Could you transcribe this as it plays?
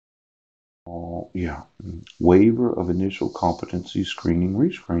Oh, yeah. Waiver of initial competency screening,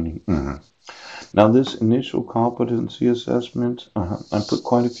 rescreening. Now, this initial competency assessment, I put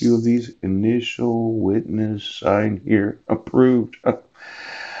quite a few of these. Initial witness sign here, approved.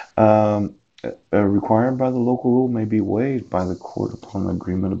 Um, Required by the local rule may be waived by the court upon the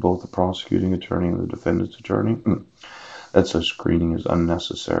agreement of both the prosecuting attorney and the defendant's attorney. That such screening is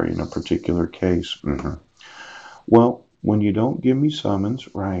unnecessary in a particular case. Well, when you don't give me summons,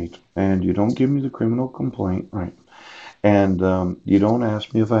 right, and you don't give me the criminal complaint, right, and you don't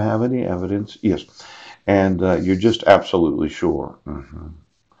ask me if I have any evidence, yes, and you're just absolutely sure.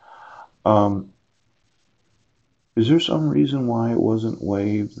 Um, is there some reason why it wasn't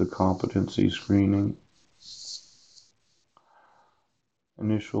waived, the competency screening?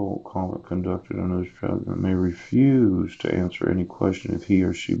 Initial comment conducted on this child may refuse to answer any question if he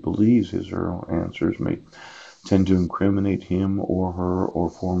or she believes his or her answers may tend to incriminate him or her or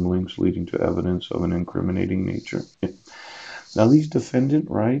form links leading to evidence of an incriminating nature. Now, these defendant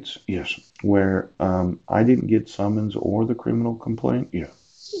rights, yes, where I didn't get summons or the criminal complaint, yeah.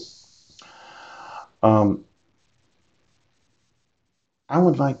 Um, I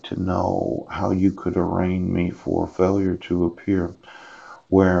would like to know how you could arraign me for failure to appear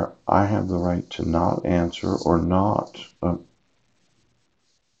where I have the right to not answer or not.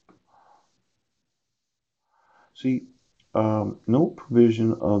 See, no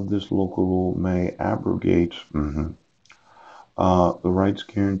provision of this local rule may abrogate the rights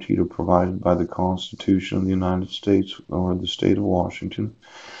guaranteed or provided by the Constitution of the United States or the state of Washington.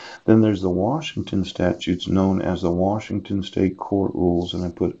 Then there's the Washington statutes known as the Washington State Court Rules, and I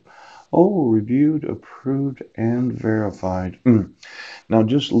put, oh, reviewed, approved, and verified. Now,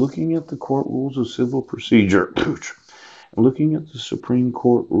 just looking at the court rules of civil procedure, looking at the Supreme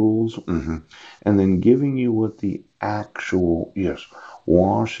Court rules, and then giving you what the actual, yes,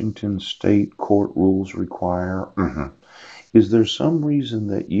 Washington State Court rules require. Is there some reason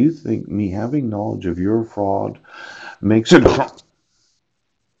that you think me having knowledge of your fraud makes it?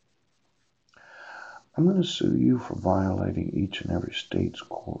 I'm going to sue you for violating each and every state's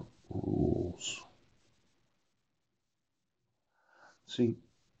court rules. See,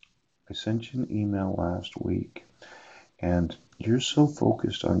 I sent you an email last week, and you're so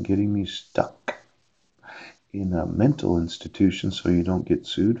focused on getting me stuck in a mental institution so you don't get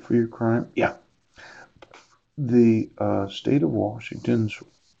sued for your crime. Yeah. The state of Washington's,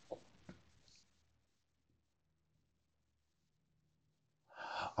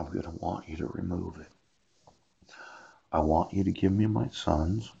 I'm going to want you to remove it. I want you to give me my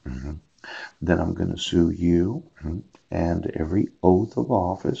sons. Then I'm going to sue you and every oath of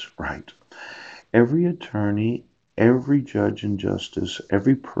office, right? Every attorney, every judge and justice,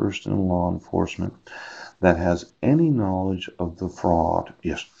 every person in law enforcement that has any knowledge of the fraud,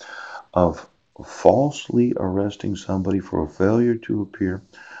 yes, of falsely arresting somebody for a failure to appear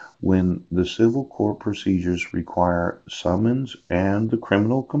when the civil court procedures require summons and the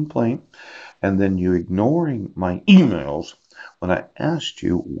criminal complaint, and then you ignoring my emails when I asked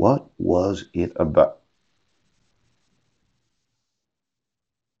you what was it about.